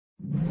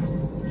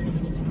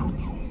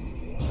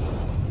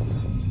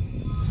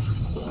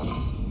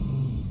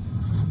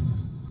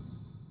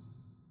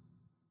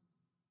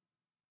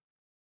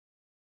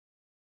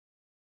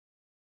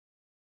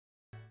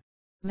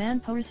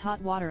Man pours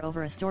hot water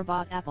over a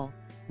store-bought apple,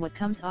 what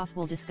comes off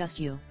will disgust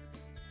you.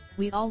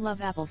 We all love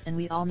apples and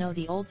we all know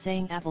the old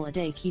saying apple a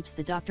day keeps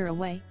the doctor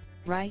away,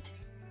 right?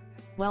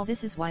 Well,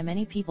 this is why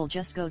many people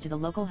just go to the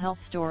local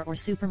health store or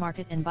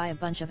supermarket and buy a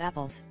bunch of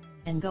apples,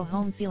 and go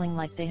home feeling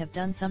like they have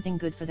done something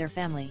good for their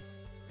family.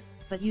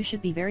 But you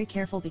should be very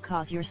careful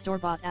because your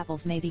store-bought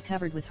apples may be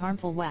covered with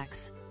harmful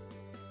wax.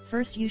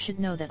 First, you should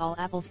know that all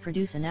apples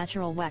produce a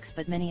natural wax,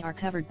 but many are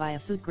covered by a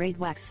food-grade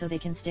wax so they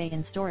can stay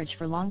in storage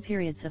for long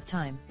periods of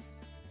time.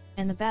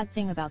 And the bad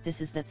thing about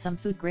this is that some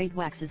food-grade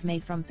wax is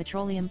made from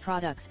petroleum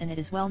products, and it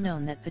is well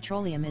known that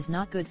petroleum is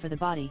not good for the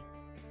body.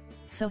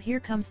 So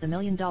here comes the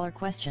million-dollar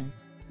question: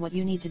 what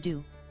you need to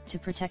do to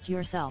protect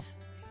yourself?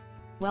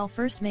 Well,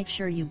 first make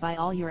sure you buy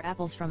all your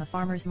apples from a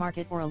farmer's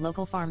market or a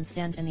local farm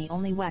stand, and the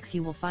only wax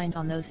you will find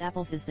on those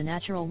apples is the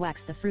natural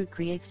wax the fruit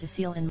creates to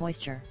seal in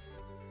moisture.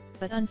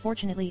 But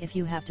unfortunately, if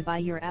you have to buy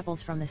your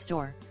apples from the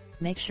store,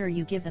 make sure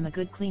you give them a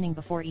good cleaning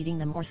before eating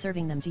them or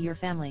serving them to your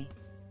family.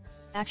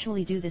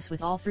 Actually do this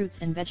with all fruits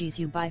and veggies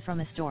you buy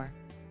from a store.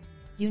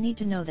 You need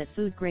to know that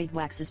food-grade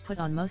wax is put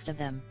on most of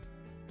them.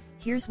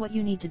 Here's what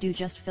you need to do: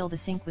 just fill the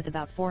sink with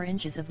about 4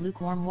 inches of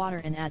lukewarm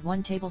water and add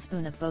 1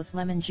 tablespoon of both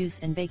lemon juice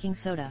and baking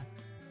soda.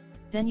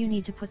 Then you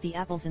need to put the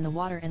apples in the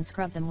water and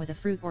scrub them with a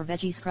fruit or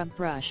veggie scrub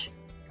brush.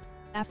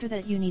 After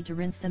that, you need to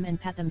rinse them and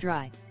pat them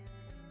dry.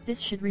 This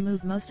should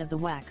remove most of the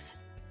wax.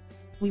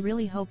 We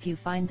really hope you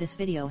find this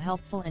video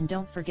helpful, and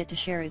don't forget to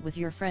share it with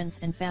your friends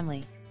and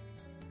family.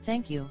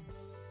 Thank you.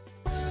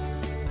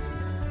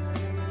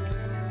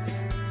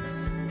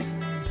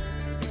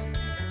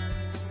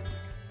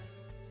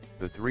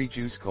 The 3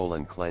 Juice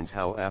Colon Cleanse: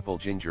 how apple,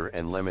 ginger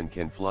and lemon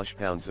can flush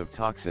pounds of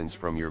toxins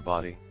from your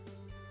body.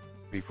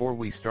 Before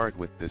we start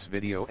with this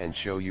video and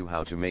show you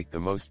how to make the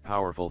most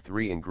powerful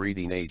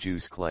 3-ingredient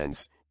juice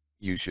cleanse,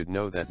 you should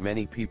know that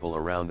many people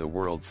around the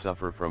world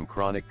suffer from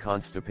chronic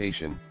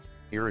constipation,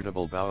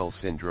 irritable bowel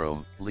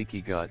syndrome, leaky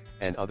gut,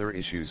 and other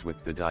issues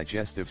with the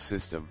digestive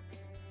system.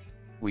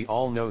 We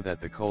all know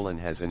that the colon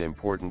has an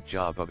important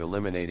job of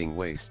eliminating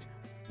waste,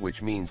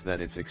 which means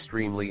that it's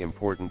extremely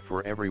important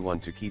for everyone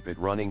to keep it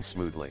running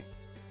smoothly.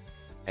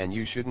 And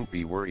you shouldn't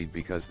be worried,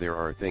 because there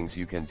are things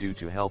you can do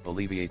to help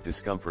alleviate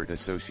discomfort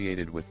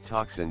associated with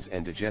toxins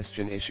and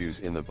digestion issues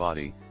in the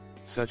body,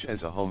 such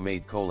as a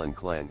homemade colon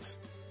cleanse.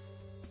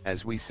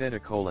 As we said, a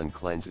colon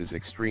cleanse is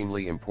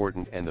extremely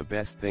important, and the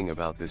best thing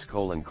about this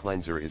colon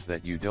cleanser is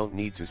that you don't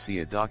need to see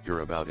a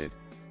doctor about it.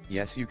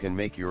 Yes, you can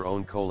make your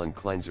own colon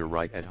cleanser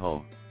right at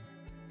home.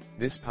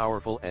 This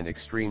powerful and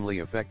extremely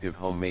effective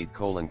homemade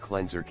colon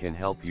cleanser can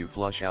help you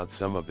flush out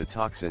some of the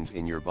toxins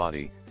in your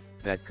body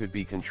that could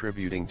be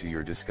contributing to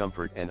your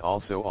discomfort, and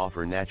also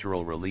offer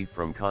natural relief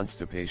from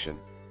constipation.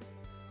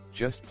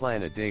 Just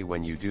plan a day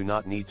when you do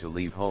not need to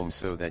leave home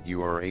so that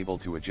you are able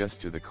to adjust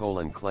to the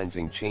colon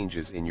cleansing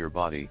changes in your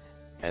body,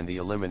 and the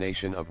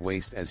elimination of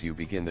waste as you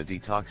begin the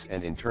detox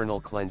and internal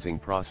cleansing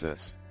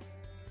process.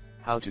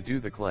 How to do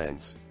the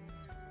cleanse?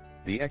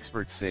 The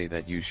experts say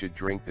that you should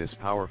drink this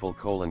powerful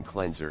colon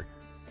cleanser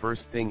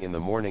first thing in the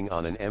morning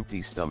on an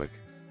empty stomach.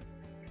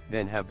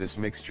 Then have this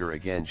mixture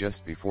again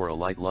just before a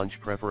light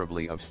lunch,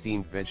 preferably of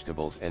steamed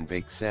vegetables and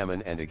baked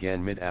salmon, and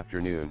again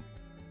mid-afternoon.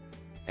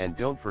 And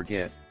don't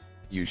forget,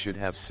 you should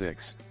have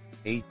 6-8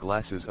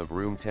 glasses of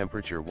room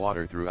temperature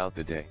water throughout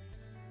the day.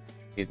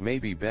 It may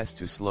be best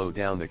to slow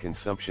down the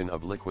consumption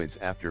of liquids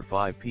after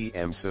 5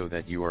 p.m. so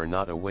that you are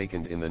not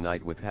awakened in the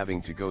night with having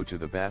to go to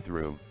the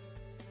bathroom.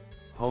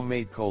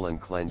 Homemade colon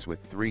cleanse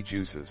with 3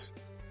 juices.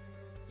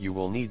 You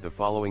will need the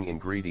following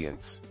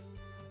ingredients: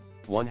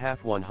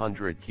 1/2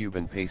 100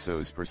 Cuban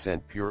pesos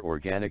 % pure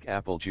organic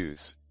apple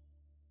juice,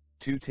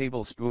 2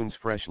 tablespoons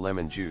fresh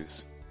lemon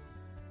juice,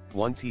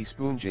 1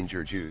 teaspoon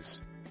ginger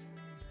juice,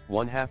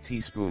 1/2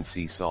 teaspoon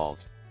sea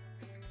salt,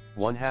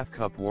 1/2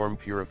 cup warm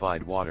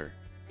purified water.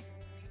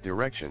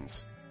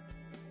 Directions: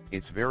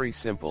 it's very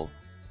simple,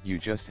 you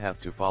just have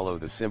to follow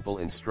the simple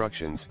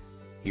instructions.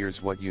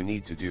 Here's what you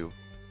need to do: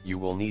 you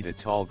will need a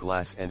tall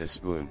glass and a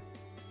spoon.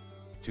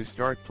 To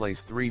start,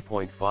 place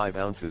 3.5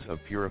 ounces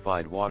of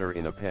purified water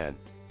in a pan.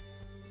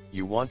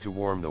 You want to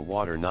warm the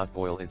water, not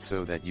boil it,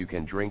 so that you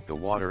can drink the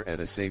water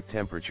at a safe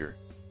temperature.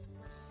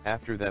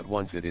 After that,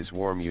 once it is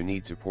warm, you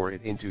need to pour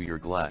it into your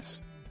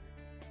glass.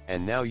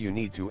 And now you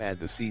need to add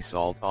the sea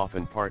salt,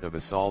 often part of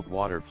a salt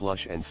water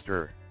flush, and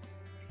stir.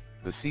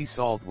 The sea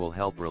salt will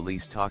help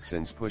release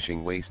toxins,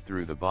 pushing waste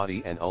through the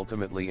body and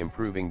ultimately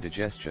improving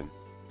digestion.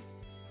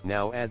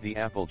 Now add the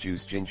apple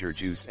juice, ginger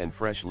juice and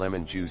fresh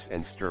lemon juice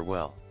and stir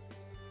well.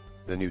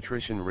 The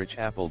nutrition-rich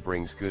apple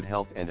brings good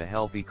health, and a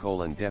healthy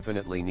colon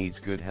definitely needs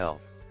good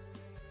health.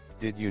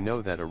 Did you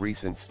know that a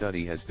recent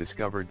study has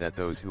discovered that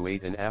those who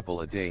ate an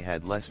apple a day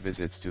had less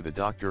visits to the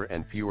doctor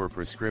and fewer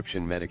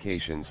prescription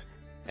medications?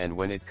 And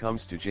when it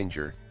comes to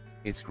ginger,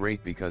 it's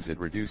great because it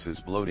reduces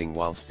bloating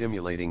while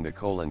stimulating the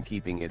colon,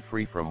 keeping it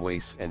free from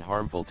wastes and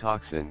harmful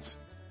toxins.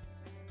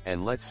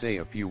 And let's say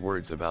a few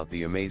words about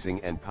the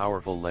amazing and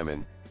powerful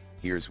lemon.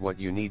 Here's what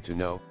you need to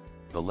know: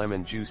 the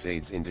lemon juice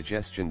aids in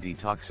digestion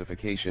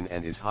detoxification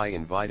and is high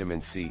in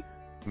vitamin C,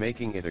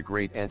 making it a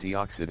great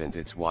antioxidant.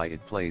 It's why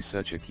it plays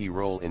such a key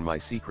role in my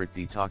secret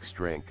detox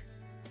drink.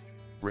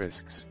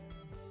 Risks.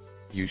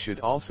 You should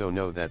also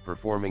know that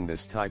performing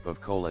this type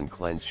of colon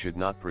cleanse should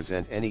not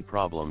present any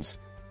problems.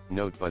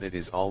 Note, but it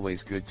is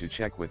always good to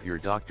check with your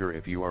doctor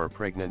if you are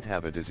pregnant,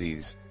 have a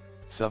disease,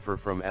 suffer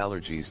from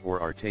allergies, or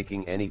are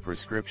taking any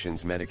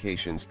prescriptions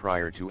medications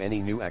prior to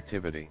any new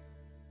activity.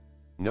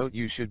 Note,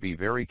 you should be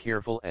very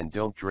careful and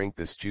don't drink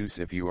this juice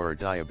if you are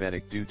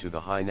diabetic due to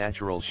the high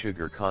natural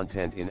sugar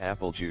content in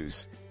apple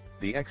juice.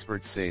 The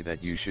experts say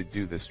that you should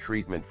do this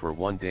treatment for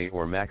 1 day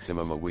or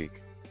maximum a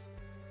week.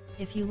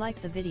 If you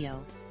like the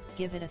video,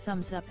 give it a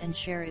thumbs up and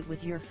share it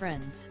with your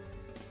friends.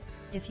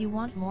 If you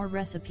want more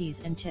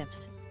recipes and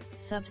tips,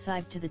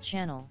 subscribe to the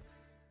channel.